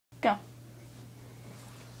Go.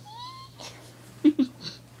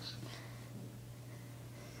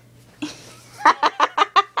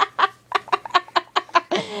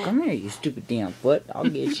 Come here, you stupid damn foot. I'll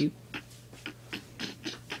get you.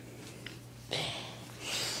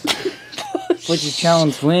 Footy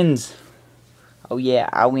challenge wins. Oh yeah,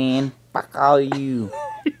 I win. Fuck all you.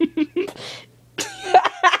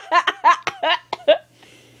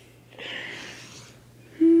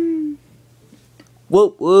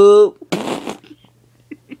 Whoop whoop.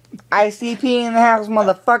 ICP in the house,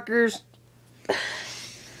 motherfuckers.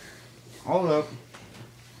 Hold up.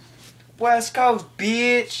 West Coast,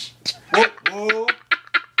 bitch. Whoop whoop.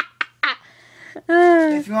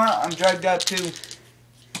 If you want, I'm drugged up too.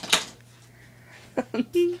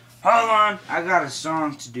 Hold on, I got a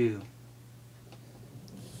song to do.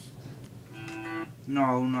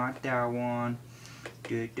 No, not that one.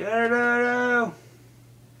 Do, do, do, do.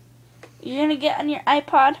 You're gonna get on your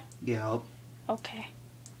iPod? Yep. Okay.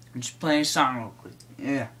 I'm just playing a song real quick.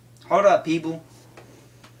 Yeah. Hold up, people.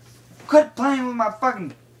 Quit playing with my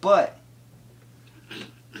fucking butt.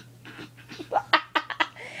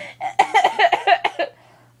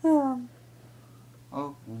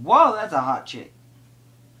 Oh, whoa, that's a hot chick.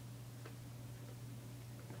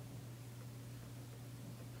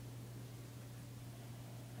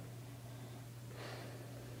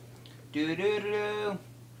 Do do do do.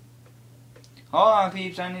 Hold on,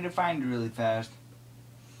 peeps. I need to find it really fast.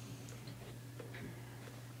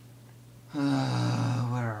 Where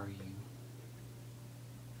are you?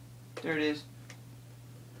 There it is.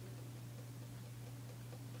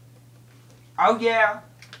 Oh yeah,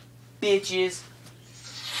 bitches.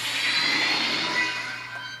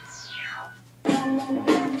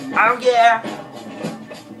 Oh yeah.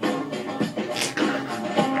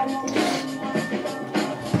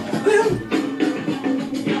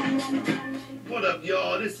 What up,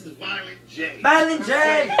 y'all? This is Violent J. Violent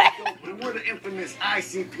J. We're the infamous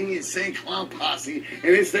ICP Insane Clown Posse,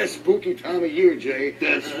 and it's that spooky time of year, Jay.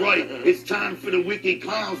 That's right. It's time for the wicked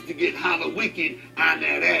clowns to get holla wicked on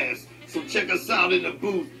that ass. So check us out in the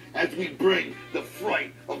booth as we bring the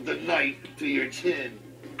fright of the night to your chin.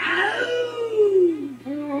 Ow!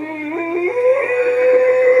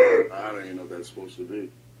 I don't even know what that's supposed to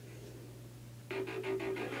be.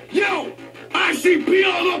 Yo! ICP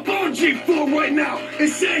all up on G4 right now.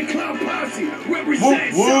 Insane Clown Posse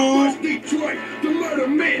representing Southwest Detroit, the murder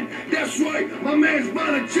man. That's right, my man's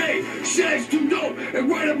Violent J. Shag's too dope. And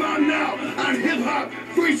right about now on Hip Hop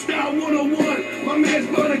Freestyle 101, my man's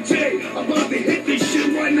Violent J about to hit this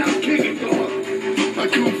shit right now. Kick it off. I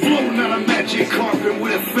come floating on a magic carpet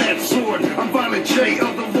with a fat sword. I'm Violent J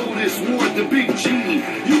of the Lotus Ward, the big genie.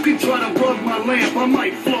 You can try to rub my lamp, I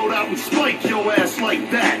might float out and spike your ass like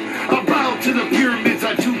that. I bow to the pyramids,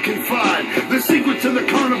 I do confide. The secrets of the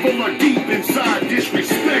carnival are deep inside.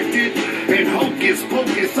 Disrespected and hocus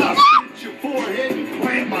pocus. I'll split your forehead and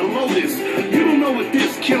plant my lotus. You don't know what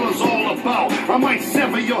this killer's all about. I might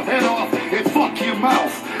sever your head off and fuck your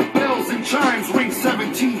mouth. Bells and chimes